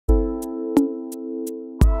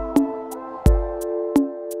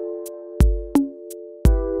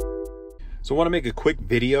So I want to make a quick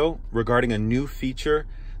video regarding a new feature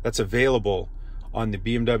that's available on the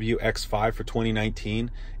BMW X5 for 2019.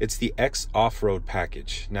 It's the X Off-Road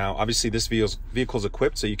package. Now, obviously this vehicle is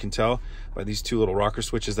equipped, so you can tell by these two little rocker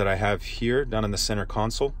switches that I have here down in the center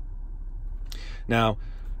console. Now,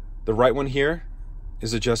 the right one here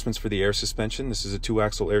is adjustments for the air suspension. This is a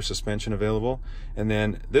 2-axle air suspension available. And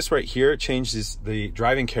then this right here changes the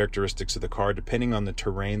driving characteristics of the car depending on the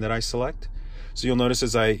terrain that I select. So you'll notice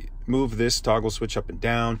as I move this toggle switch up and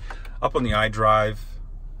down, up on the iDrive,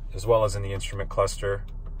 as well as in the instrument cluster,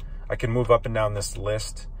 I can move up and down this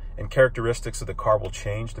list, and characteristics of the car will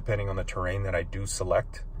change depending on the terrain that I do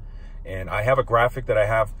select. And I have a graphic that I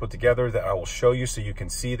have put together that I will show you so you can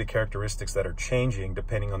see the characteristics that are changing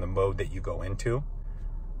depending on the mode that you go into.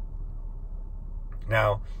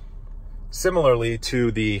 Now, similarly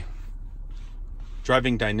to the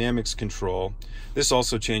driving dynamics control, this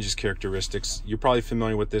also changes characteristics. You're probably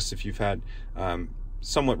familiar with this if you've had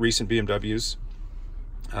somewhat recent BMWs.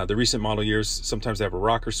 The recent model years, sometimes they have a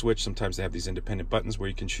rocker switch, sometimes they have these independent buttons where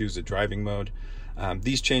you can choose a driving mode.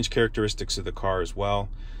 These change characteristics of the car as well,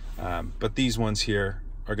 but these ones here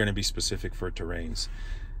are going to be specific for terrains.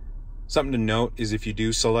 Something to note is if you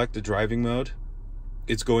do select the driving mode,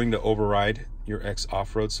 it's going to override your X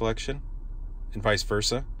Off-Road selection and vice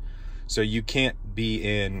versa. So you can't be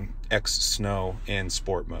in X Snow and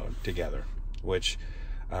Sport mode together, which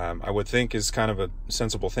I would think is kind of a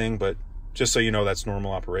sensible thing, but just so you know, that's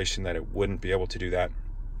normal operation that it wouldn't be able to do that.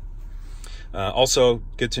 Also,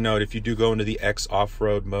 good to note, if you do go into the X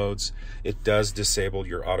Off-Road modes, it does disable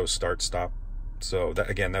your auto start stop. So that,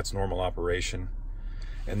 again, that's normal operation.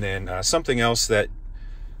 And then something else that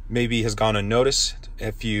maybe has gone unnoticed,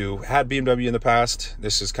 if you had BMW in the past,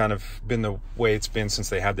 this has kind of been the way it's been since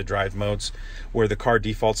they had the drive modes, where the car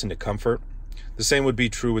defaults into comfort. The same would be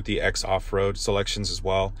true with the X Off-Road selections as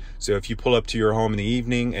well. So if you pull up to your home in the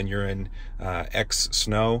evening and you're in X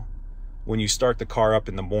Snow, when you start the car up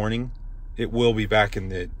in the morning, it will be back in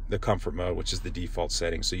the comfort mode, which is the default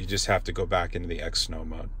setting. So you just have to go back into the X Snow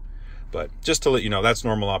mode. But just to let you know, that's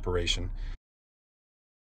normal operation.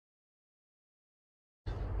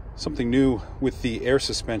 Something new with the air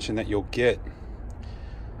suspension that you'll get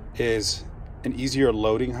is an easier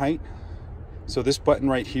loading height. So this button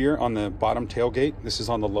right here on the bottom tailgate, this is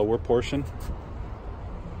on the lower portion.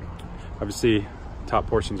 Obviously, top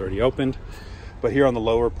portion's already opened, but here on the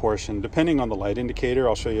lower portion, depending on the light indicator,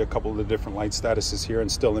 I'll show you a couple of the different light statuses here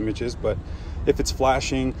and still images, but if it's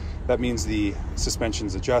flashing, that means the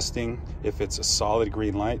suspension's adjusting. If it's a solid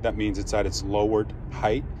green light, that means it's at its lowered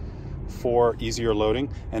height for easier loading.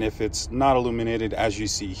 And if it's not illuminated, as you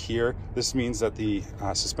see here, this means that the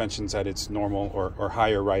suspension's at its normal or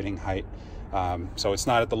higher riding height. So it's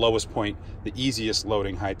not at the lowest point, the easiest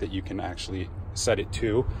loading height that you can actually set it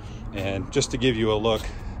to. And just to give you a look,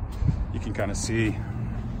 you can kind of see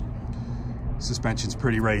suspension's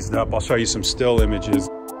pretty raised up. I'll show you some still images.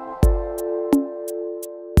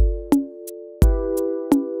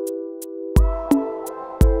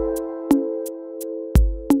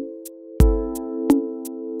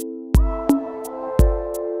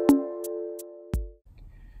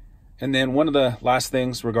 And then one of the last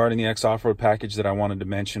things regarding the X Off-Road package that I wanted to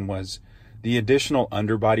mention was the additional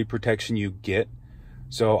underbody protection you get.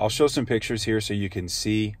 So I'll show some pictures here so you can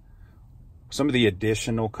see some of the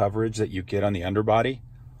additional coverage that you get on the underbody.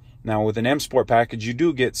 Now with an M Sport package, you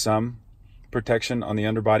do get some protection on the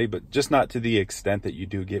underbody, but just not to the extent that you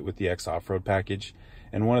do get with the X Off-Road package.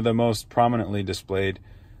 And one of the most prominently displayed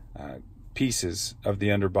pieces of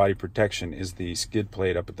the underbody protection is the skid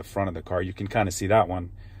plate up at the front of the car. You can kind of see that one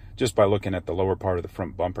just by looking at the lower part of the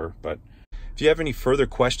front bumper. But if you have any further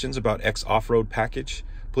questions about X Off-Road package,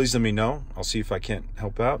 please let me know. I'll see if I can't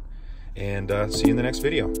help out, and see you in the next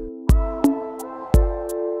video.